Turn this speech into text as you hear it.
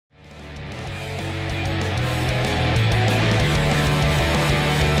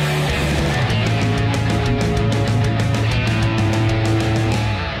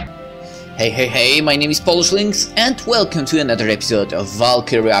Hey, my name is PolishLynx and welcome to another episode of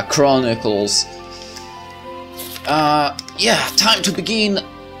Valkyria Chronicles. Yeah, time to begin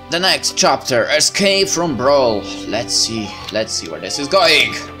the next chapter, Escape from Bruhl. Let's see where this is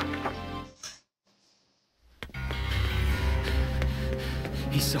going.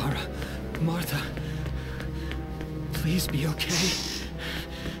 Isara, Martha, please be okay.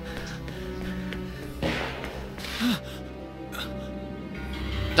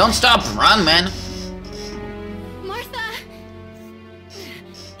 Don't stop, run, man. Martha!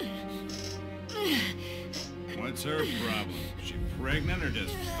 What's her problem? She pregnant or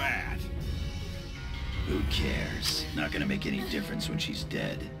just fat? Who cares? Not gonna make any difference when she's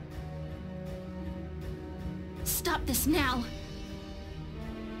dead. Stop this now!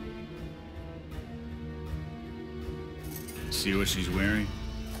 See what she's wearing?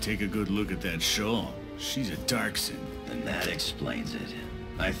 Take a good look at that shawl. She's a Darkson. And that explains it.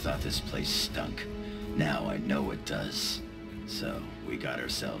 I thought this place stunk. Now I know it does. So, we got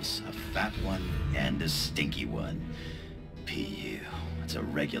ourselves a fat one and a stinky one. PU. It's a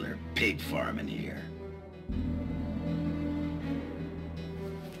regular pig farm in here.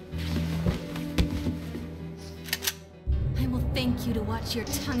 I will thank you to watch your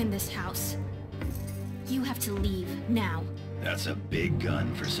tongue in this house. You have to leave, now. That's a big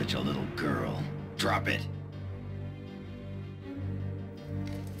gun for such a little girl. Drop it.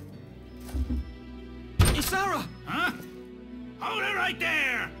 Isara! Huh? Hold it right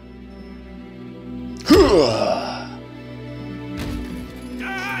there!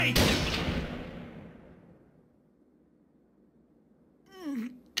 Die!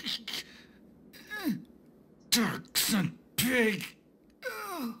 Darkson pig!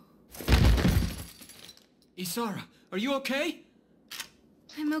 Isara, are you okay?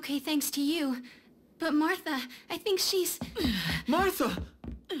 I'm okay thanks to you. But Martha, I think she's... Martha!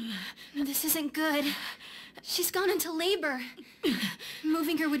 This isn't good. She's gone into labor.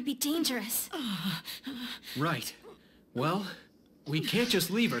 Moving her would be dangerous. Right. Well, we can't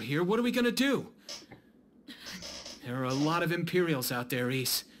just leave her here. What are we gonna do? There are a lot of Imperials out there,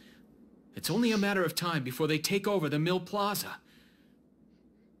 Is. It's only a matter of time before they take over the Mill Plaza.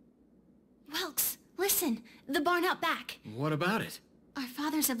 Welks, listen. The barn out back. What about it? Our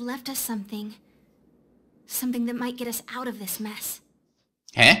fathers have left us something. Something that might get us out of this mess.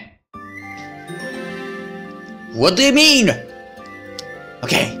 Huh? What do you mean?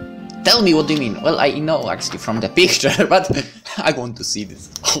 Okay, tell me what do you mean. Well, I know actually from the picture, but I want to see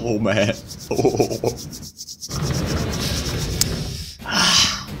this. Oh man. Oh.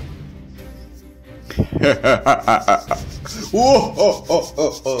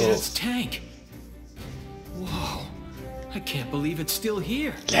 Whoa. Dad's tank. Whoa. I can't believe it's still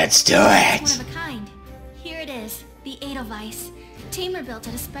here. Let's do One it. of a kind. Here it is, the Edelweiss. Tamer built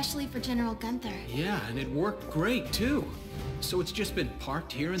it especially for General Gunther. Yeah, and it worked great, too. So it's just been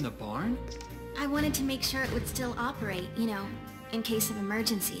parked here in the barn? I wanted to make sure it would still operate, you know, in case of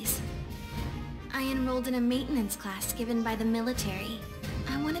emergencies. I enrolled in a maintenance class given by the military.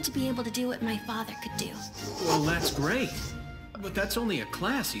 I wanted to be able to do what my father could do. Well, that's great. But that's only a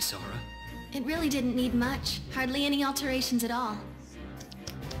class, Isara. It really didn't need much, hardly any alterations at all.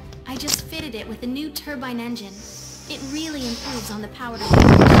 I just fitted it with a new turbine engine. It really improves on the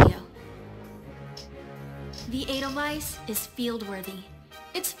power-to-weight ratio. The Edelweiss is field-worthy.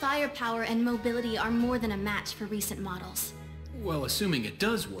 Its firepower and mobility are more than a match for recent models. Well, assuming it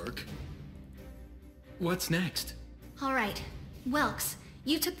does work. What's next? All right. Welks,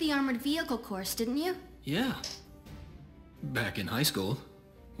 you took the armored vehicle course, didn't you? Yeah. Back in high school.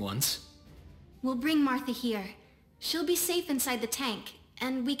 Once. We'll bring Martha here. She'll be safe inside the tank,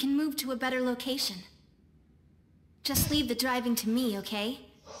 and we can move to a better location. Just leave the driving to me, okay?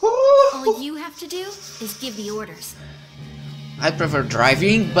 All you have to do is give the orders. I prefer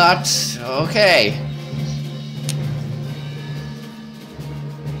driving, but okay.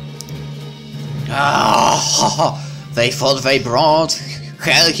 They thought they brought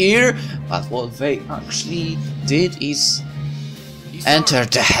hell here, but what they actually did is enter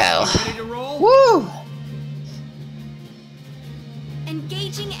the hell. Ready to roll? Woo!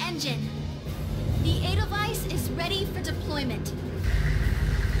 Engaging engine. The Edelweiss is ready for deployment.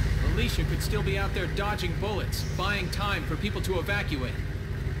 Alicia could still be out there dodging bullets, buying time for people to evacuate.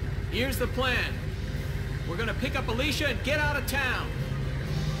 Here's the plan. We're gonna pick up Alicia and get out of town.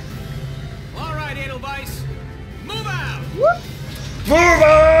 All right, Edelweiss, move out! Move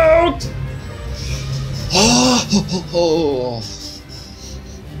out! Oh.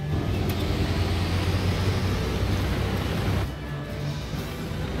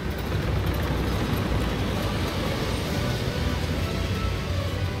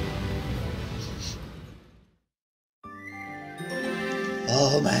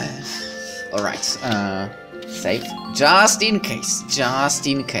 Oh man. Alright, save. Just in case. Just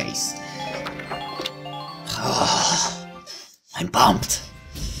in case. Oh, I'm pumped.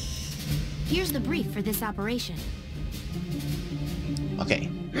 Here's the brief for this operation. Okay.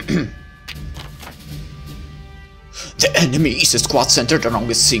 The enemy is a squad centered around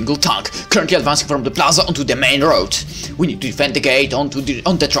a single tank, currently advancing from the plaza onto the main road. We need to defend the gate on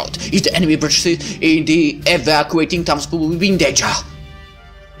that road. If the enemy breaches in, the evacuating townspeople will be in danger.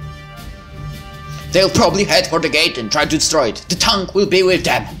 They'll probably head for the gate and try to destroy it. The tank will be with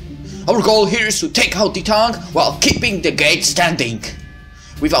them. Our goal here is to take out the tank while keeping the gate standing.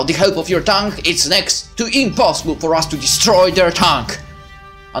 Without the help of your tank, it's next to impossible for us to destroy their tank.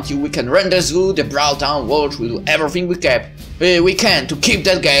 Until we can rendezvous, the Bruhl Town Watch will do everything we can to keep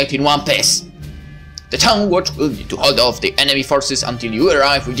that gate in one piece. The Town Watch will need to hold off the enemy forces until you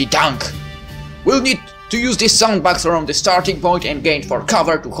arrive with the tank. We'll need to use the sandbags around the starting point and gain for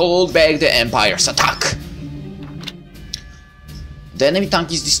cover to hold back the Empire's attack. The enemy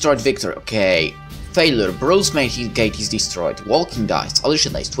tank is destroyed, victory. Okay. Failure, Bruhl's main gate is destroyed. Welkin dies, Alicia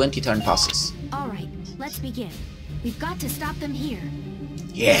dies, 20 turn passes. Alright, let's begin. We've got to stop them here.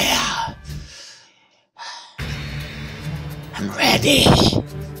 Yeah. I'm ready.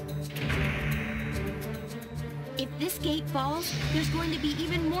 If this gate falls, there's going to be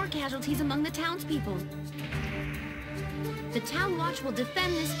even more casualties among the townspeople. The Town Watch will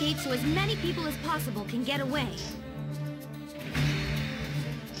defend this gate so as many people as possible can get away.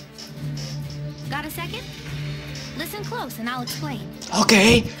 Got a second? Listen close and I'll explain.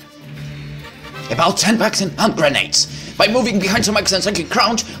 Okay. About sandbags and hand grenades. By moving behind some X and second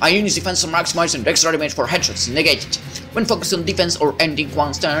crouch, I use defense to maximize and extra damage for headshots negated. When focused on defense or ending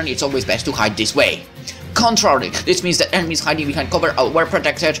one's turn, it's always best to hide this way. Contrary, this means that enemies hiding behind cover are well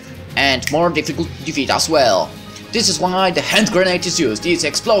protected and more difficult to defeat as well. This is why the hand grenade is used. Its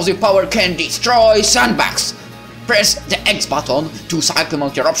explosive power can destroy sandbags. Press the X button to cycle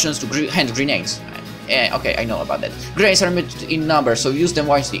among your options to hand grenades. Okay, I know about that. Grenades are limited in number, so use them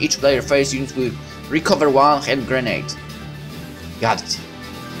wisely. Each player face unit will recover one hand grenade. Got it.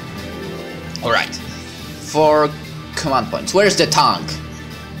 Alright. 4 command points. Where's the tank?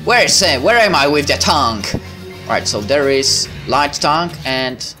 Where am I with the tank? Alright, so there is light tank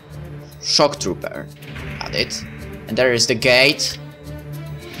and shock trooper. Got it. And there is the gate.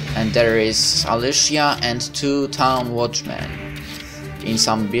 And there is Alicia and 2 town watchmen in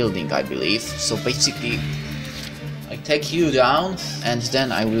some building, I believe. So basically, I take you down and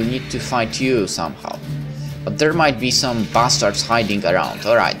then I will need to fight you somehow. But there might be some bastards hiding around.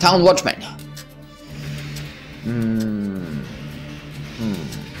 Alright, town watchmen.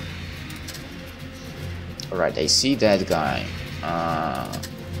 Alright, I see that guy.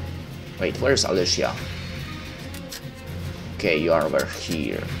 Wait, where's Alicia? Okay, you are over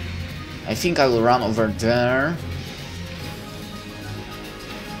here. I think I will run over there.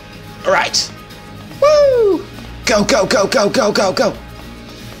 Alright. Woo! Go, go, go, go, go, go, go!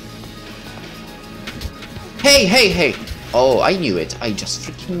 Hey, hey, hey! Oh, I knew it. I just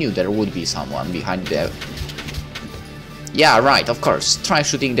freaking knew there would be someone behind the... Yeah, right, of course. Try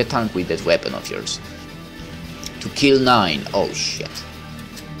shooting the tank with that weapon of yours. To kill 9. Oh, shit.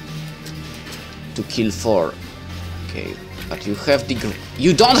 To kill 4. Okay, but you have the...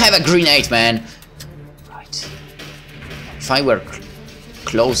 You don't have a grenade, man! Right. If I were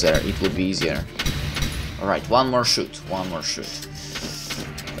closer, it would be easier. Alright, one more shoot. One more shoot.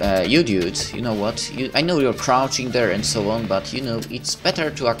 You dude, you know what? I know you're crouching there and so on, but you know, it's better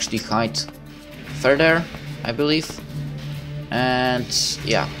to actually hide further, I believe. And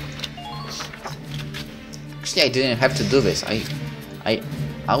yeah. Actually, I didn't have to do this.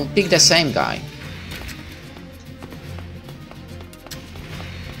 I'll pick the same guy.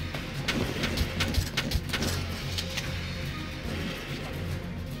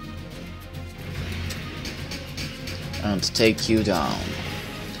 And take you down.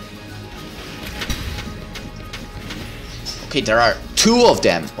 Okay, there are 2 of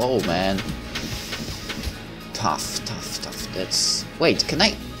them. Oh man. Tough, tough, tough. That's... Wait, can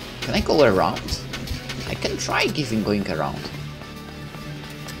I go around? I can try going around.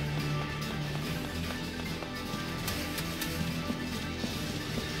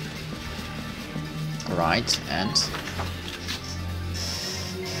 Alright, and...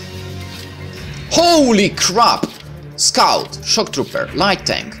 Holy crap! Scout, shock trooper, light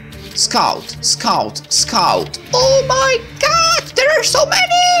tank, scout, scout, scout. Oh my god, there are so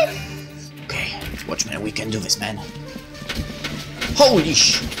many! Okay, watchman, we can do this, man. Holy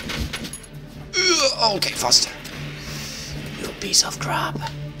sh... Okay, faster. You piece of crap.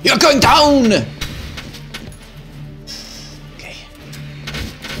 You're going down! Okay.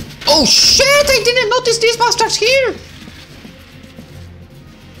 Oh shit! I didn't notice these bastards here!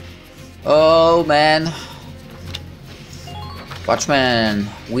 Oh man. Watchman,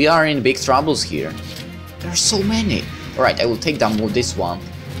 we are in big troubles here. There are so many. Alright, I will take down this one.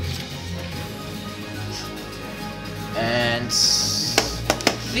 And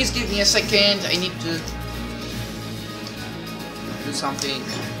please give me a second. I need to do something.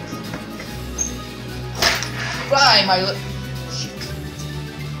 Fly, my shit.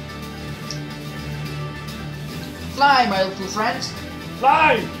 Fly, my little friend.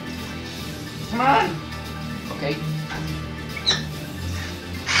 Fly! Come on! Okay.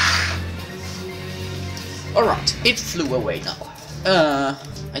 Alright, it flew away now.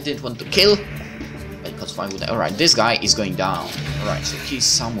 I didn't want to kill. Because why would I? Alright, this guy is going down. Alright, so he's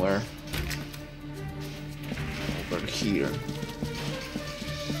somewhere over here.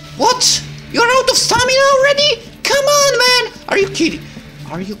 What? You're out of stamina already? Come on, man! Are you kidding?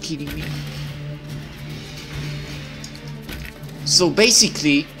 Are you kidding me? So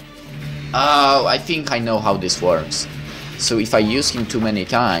basically, I think I know how this works. So if I use him too many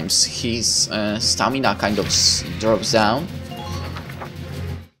times, his stamina kind of drops down.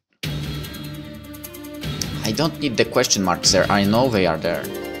 I don't need the question marks there, I know they are there.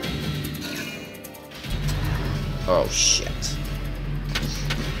 Oh shit.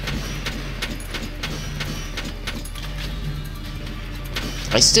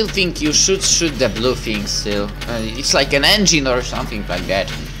 I still think you should shoot the blue thing still. It's like an engine or something like that.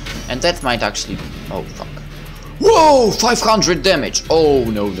 And that might actually... Oh fuck. Whoa! 500 damage! Oh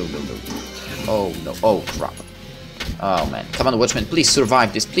no no no no. Oh no. Oh crap. Oh man. Come on, Watchman, please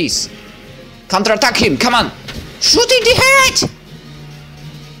survive this, please. Counter-attack him! Come on! Shoot in the head!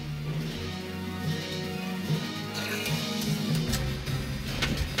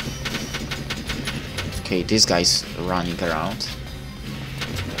 Okay, this guy's running around.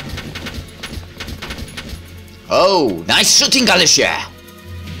 Oh, nice shooting, Gallia!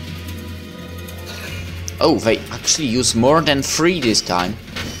 Oh, they actually use more than 3 this time.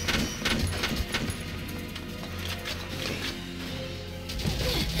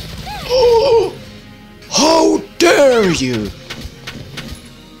 Oh! How dare you!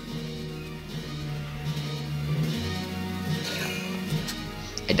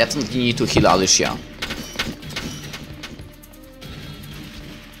 I definitely need to heal Alicia.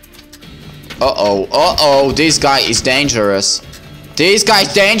 Uh-oh, uh-oh, this guy is dangerous. This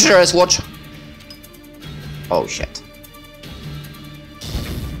guy's dangerous, watch. Oh, shit.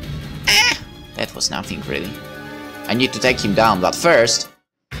 That was nothing, really. I need to take him down, but first...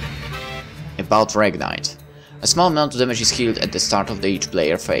 About Ragnite. A small amount of damage is healed at the start of each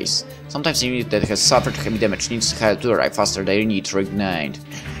player phase. Sometimes a unit that has suffered heavy damage needs help to arrive faster, they need Ragnite.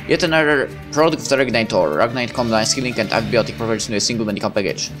 Yet another product of the Ragnite. Ragnite combines healing and antibiotic properties into a single medical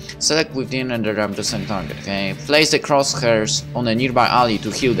package. Select within and around the same target, okay? Place the crosshairs on a nearby ally to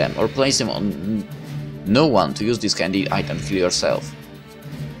heal them, or place them on no one to use this candy item to heal yourself.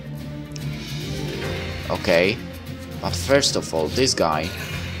 Okay, but first of all, this guy...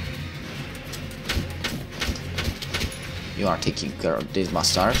 You are taking care of this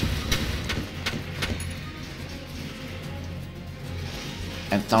bastard.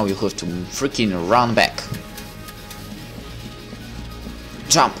 And now you have to freaking run back.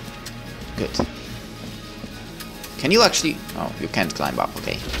 Jump! Good. Can you actually... Oh, you can't climb up,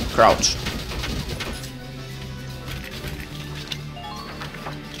 okay. Crouch.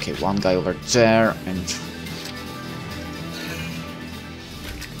 Okay, one guy over there and...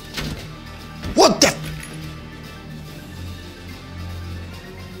 What the...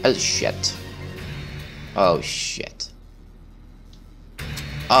 Oh shit. Oh shit.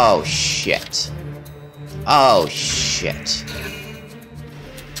 Oh shit. Oh shit.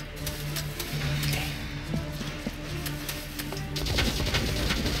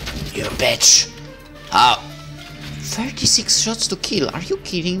 Okay. You bitch. Oh. 36 shots to kill. Are you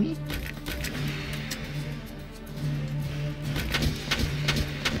kidding me?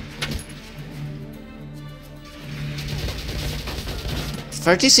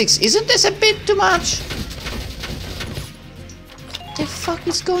 $36, isn't this a bit too much? What the fuck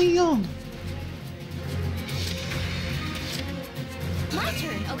is going on? My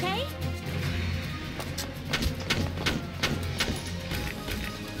turn, okay?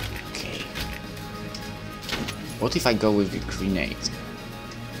 Okay. What if I go with the grenade?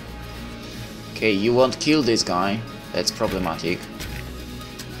 Okay, you won't kill this guy. That's problematic.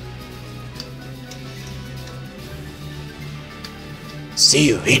 See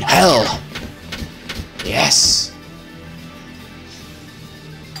you in hell! Yes!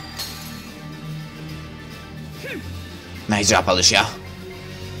 Nice job, Alicia.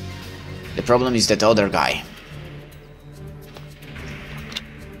 The problem is that other guy.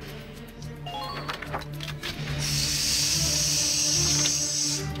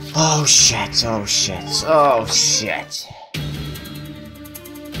 Oh shit, oh shit, oh shit.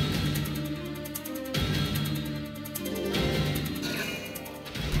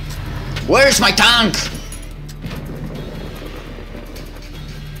 Where's my tank?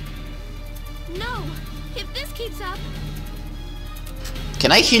 No! If this keeps up...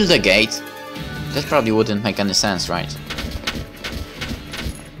 Can I heal the gate? That probably wouldn't make any sense, right?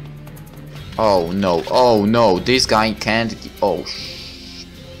 Oh no, this guy can't... Oh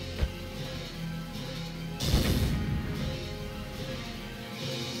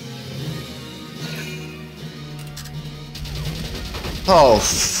Oh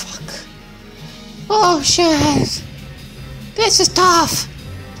fuck. Oh shit. This is tough.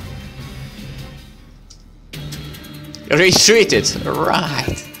 Retreated.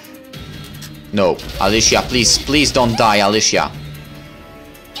 Right. No, Alicia, please don't die, Alicia.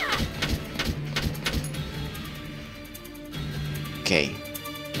 Okay.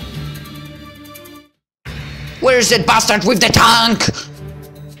 Where's that bastard with the tank?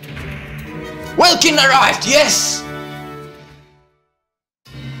 Welkin arrived, yes!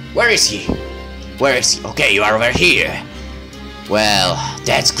 Where is he? Where is he? Okay, you are over here. Well,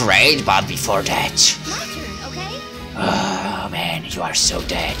 that's great, but before that... My turn, okay? Oh man, you are so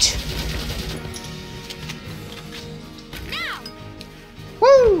dead. Now!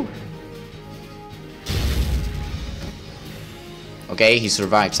 Woo! Okay, he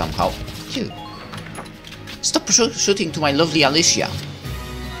survived somehow. Phew. Stop shooting to my lovely Alicia.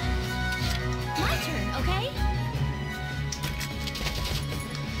 My turn, okay?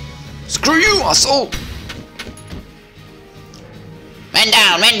 Screw you, asshole! Man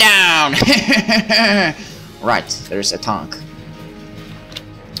down, man down! Right, there's a tank.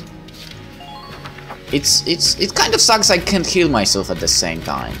 It kind of sucks I can't heal myself at the same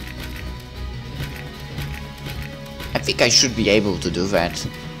time. I think I should be able to do that.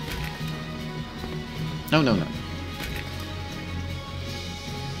 No.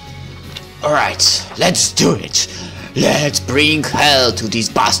 Alright, let's do it. Let's bring hell to these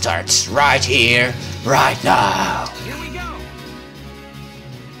bastards. Right here, right now. Here we go!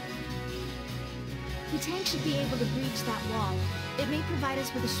 The tank should be able to breach that wall. It may provide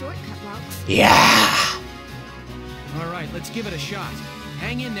us with a shortcut, Welks. Yeah! Alright, let's give it a shot.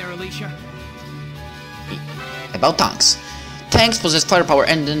 Hang in there, Alicia. About tanks. Tanks possess firepower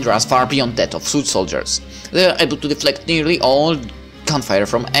and endurance far beyond that of foot soldiers. They are able to deflect nearly all gunfire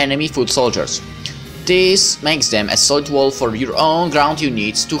from enemy foot soldiers. This makes them a solid wall for your own ground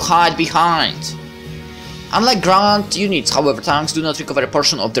units to hide behind. Unlike ground units, however, tanks do not recover a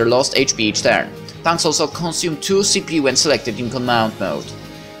portion of their lost HP each turn. Tanks also consume 2 CP when selected in command mode.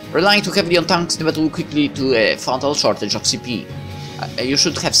 Relying too heavily on tanks will quickly lead to a fatal shortage of CP. You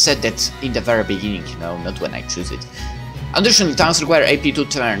should have said that in the very beginning, you know, not when I choose it. Additionally, tanks require AP to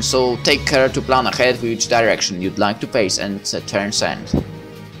turn, so take care to plan ahead which direction you'd like to pace and turns end.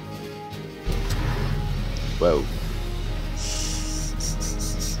 Whoa.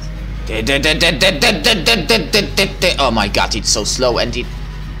 Oh my god, it's so slow and it...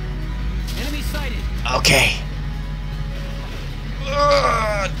 Enemy sighted. Okay.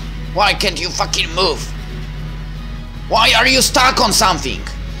 Why can't you fucking move? Why are you stuck on something?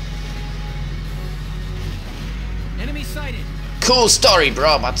 Enemy sighted. Cool story,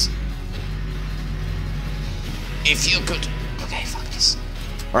 bro, but... if you could... Okay, fuck this.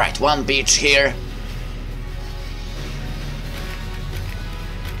 Alright, one beach here.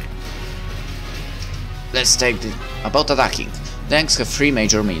 Let's take the... About attacking. Tanks have 3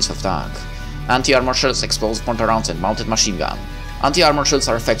 major means of attack. Anti-armor shells, explosive mortar rounds, and mounted machine gun. Anti-armor shells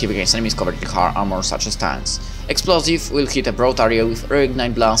are effective against enemies covered in hard armor such as tanks. Explosive will hit a broad area with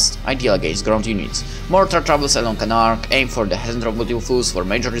Ragnite blast, ideal against ground units. Mortar travels along an arc, aim for the center of multiple foes for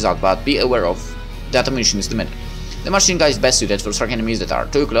major result, but be aware of that ammunition is limited. The machine gun is best suited for striking enemies that are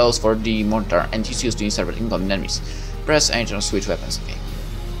too close for the mortar and is used to intercept incoming enemies. Press Enter and switch weapons. Okay.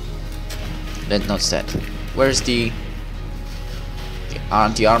 That's not set. Where's the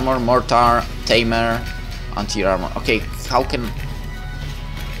anti-armor, mortar, tamer, anti-armor? Okay, how can...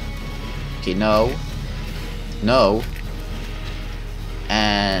 Okay, no.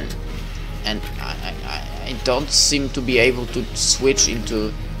 And I don't seem to be able to switch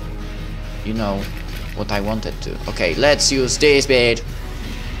into, you know, what I wanted to. Okay, let's use this bit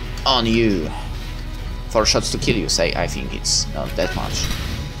on you. 4 shots to kill you, say. I think it's not that much.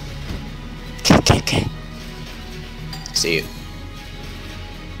 Okay. See you.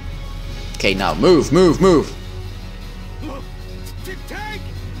 Okay, now move. Tank!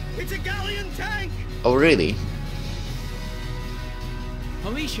 It's a Gallian tank! Oh, really?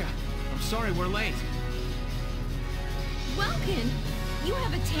 Alicia, I'm sorry we're late. Welkin, you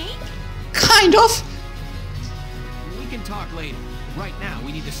have a tank? Kind of. We can talk later. Right now,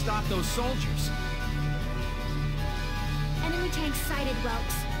 we need to stop those soldiers. Enemy tank sighted,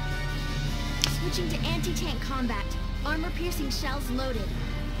 Welks. Switching to anti-tank combat. Armor-piercing shells loaded.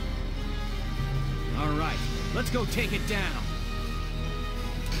 All right, let's go take it down.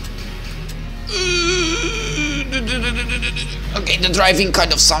 Okay, the driving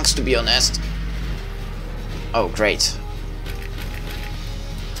kind of sucks, to be honest. Oh, great.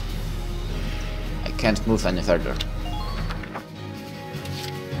 I can't move any further.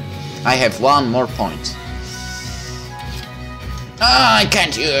 I have one more point. Ah, I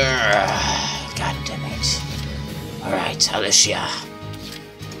can't hear. God damn it. Alright, Alicia.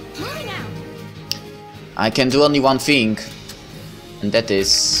 Moving out. I can do only one thing. And that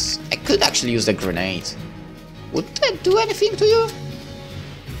is... I could actually use the grenade. Would that do anything to you?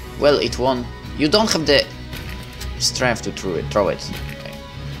 Well, it won't. You don't have the strength to throw it. Okay.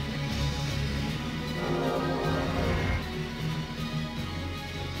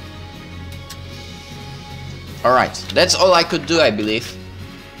 Alright, that's all I could do, I believe.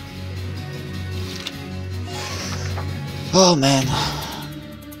 Oh man.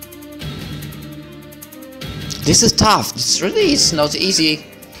 This is tough. This really is not easy.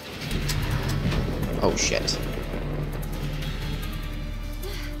 Oh shit.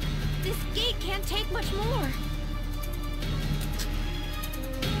 This gate can't take much more.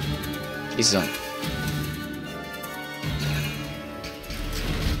 Please don't.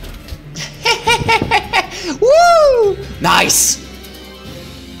 Woo! Nice!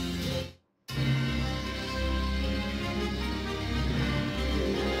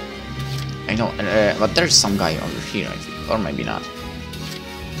 I know, but there's some guy over here, I think. Or maybe not.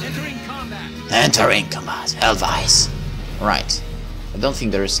 Entering combat. Entering combat. Hellvice. Right. I don't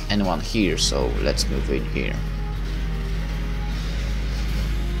think there's anyone here, so let's move in here.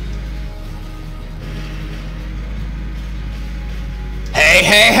 Hey,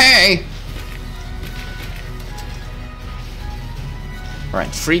 hey, hey!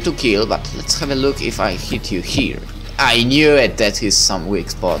 Right, free to kill, but let's have a look if I hit you here. I knew it, that is some weak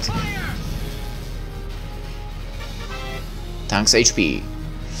spot. Tanks HP.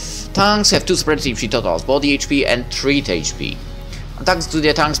 Tanks have 2 separate HP totals, body HP and treat HP. Attacks to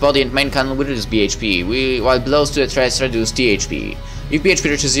the tank's body and main cannon will reduce BHP, while blows to the threats reduce THP. If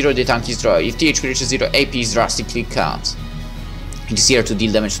BHP reaches 0, the tank is destroyed. If THP reaches 0, AP is drastically cut. It is easier to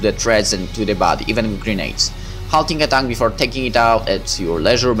deal damage to the threads than to the body, even with grenades. Halting a tank before taking it out at your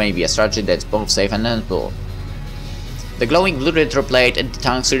leisure may be a strategy that's both safe and helpful. The glowing blue retroplate at the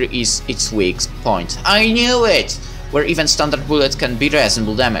tank is its weak point. I knew it! Where even standard bullets can be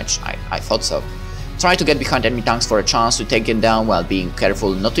reasonable damage. I thought so. Try to get behind enemy tanks for a chance to take them down while being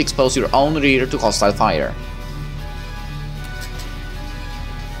careful not to expose your own rear to hostile fire.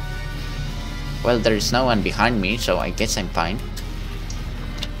 Well, there is no one behind me, so I guess I'm fine.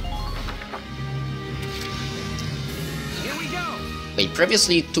 Here we go. They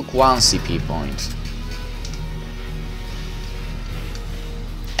previously took 1 CP point.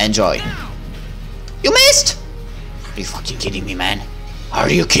 Enjoy. Now. You missed! Are you fucking kidding me, man? Are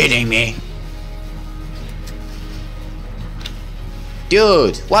you kidding me?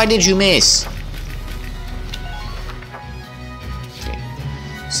 Dude, why did you miss? Okay.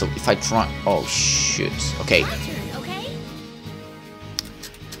 So if I try... Oh, shit. Okay. My turn, okay?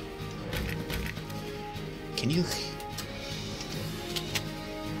 Can you...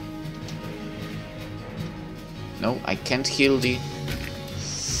 No, I can't heal the...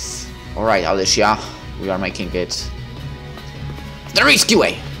 Alright, Alicia. We are making it the risky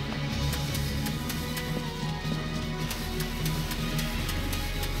way.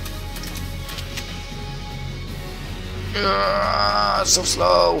 So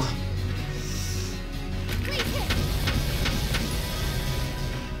slow.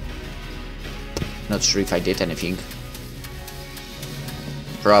 Not sure if I did anything.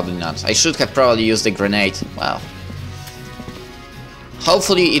 Probably not. I should have probably used the grenade. Well.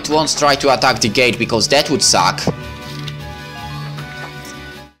 Hopefully it won't try to attack the gate, because that would suck.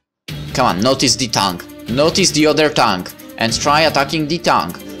 Come on, notice the tank. Notice the other tank. And try attacking the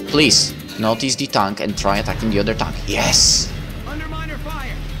tank. Please, notice the tank and try attacking the other tank. Yes! Underminer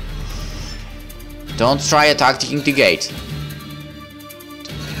fire. Don't try attacking the gate.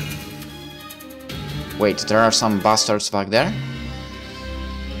 Wait, there are some bastards back there?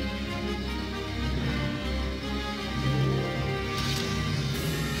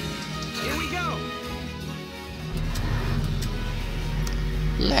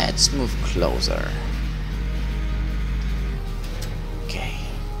 Let's move closer. Okay.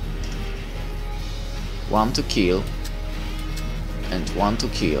 1 to kill. And 1 to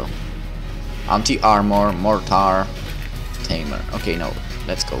kill. Anti-armor, mortar, tamer. Okay, no.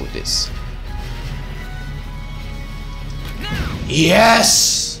 Let's go with this.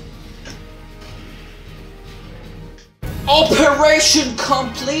 Yes! Operation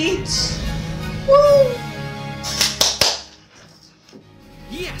complete! Woo!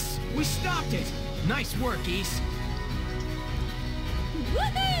 Yes! We stopped it! Nice work, East.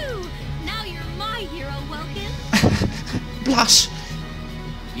 Woohoo! Now you're my hero, Welkin. Blush!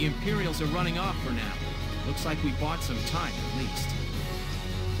 The Imperials are running off for now. Looks like we bought some time at least.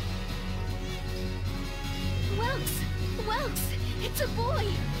 Welks! It's a boy!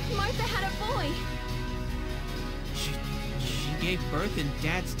 Martha had a boy! She gave birth in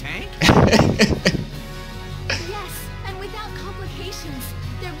Dad's tank? Yes, and without complications.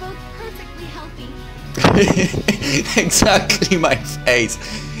 They're both perfectly healthy. Exactly my face.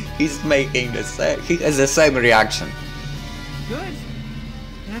 He's making the same. He has the same reaction. Good.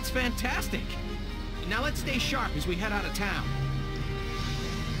 That's fantastic. Now let's stay sharp as we head out of town.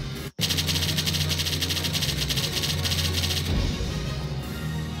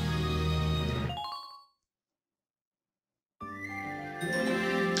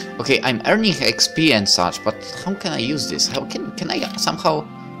 Okay, I'm earning XP and such, but how can I use this? How can I somehow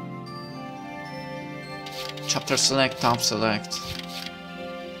chapter select, tab select?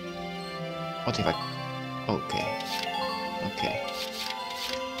 What if I... Okay.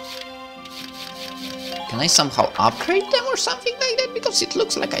 Can I somehow upgrade them or something like that? Because it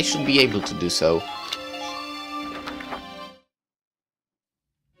looks like I should be able to do so.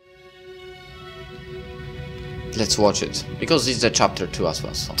 Let's watch it, because it's a chapter 2 as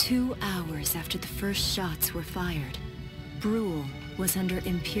well. So. 2 hours after the first shots were fired, Bruhl was under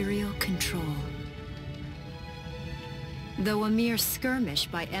Imperial control. Though a mere skirmish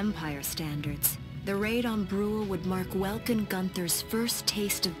by Empire standards, the raid on Bruhl would mark Welkin Gunther's first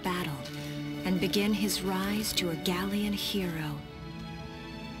taste of battle, and begin his rise to a Gallian hero.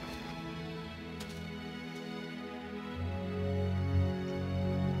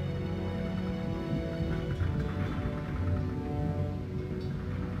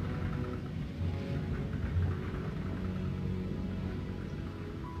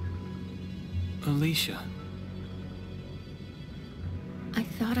 Alicia. I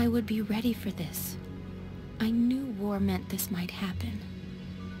thought I would be ready for this. I knew war meant this might happen.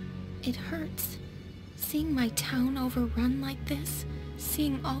 It hurts. Seeing my town overrun like this,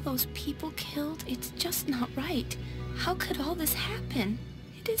 seeing all those people killed, it's just not right. How could all this happen?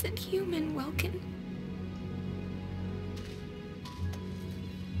 It isn't human, Welkin.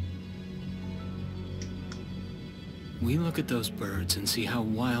 We look at those birds and see how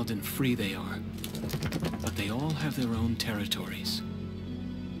wild and free they are. But they all have their own territories.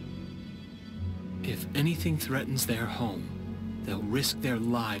 If anything threatens their home, they'll risk their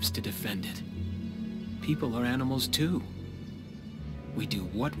lives to defend it. People are animals too. We do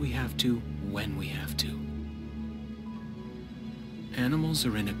what we have to, when we have to. Animals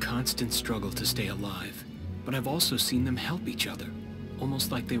are in a constant struggle to stay alive, but I've also seen them help each other,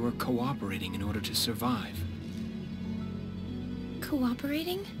 almost like they were cooperating in order to survive.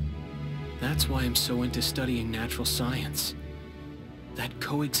 Cooperating? That's why I'm so into studying natural science. That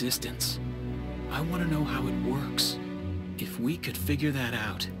coexistence. I want to know how it works. If we could figure that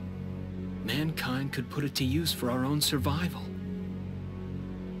out, mankind could put it to use for our own survival.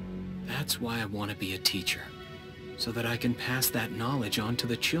 That's why I want to be a teacher, so that I can pass that knowledge on to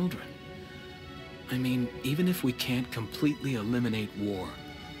the children. I mean, even if we can't completely eliminate war,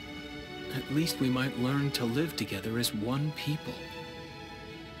 at least we might learn to live together as one people.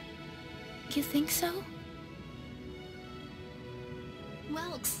 You think so?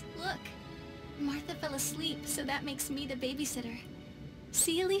 Welks, look. Martha fell asleep, so that makes me the babysitter.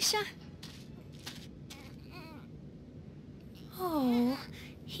 See, Alicia? Oh,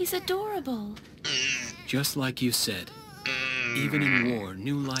 he's adorable. Just like you said, even in war,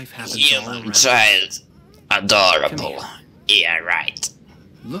 new life happens all Human around. child. Adorable. Come Yeah, right.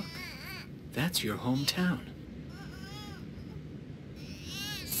 Look, that's your hometown.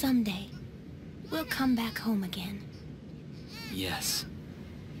 Someday, we'll come back home again. Yes.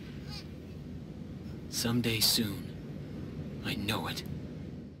 Someday soon. I know it.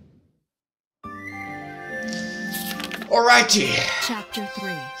 Alrighty. Chapter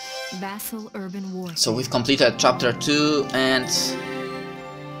 3. Vassal Urban Warfare. So we've completed chapter 2 and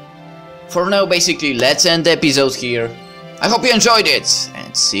for now basically let's end the episode here. I hope you enjoyed it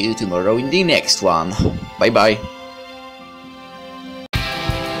and see you tomorrow in the next one. Bye bye.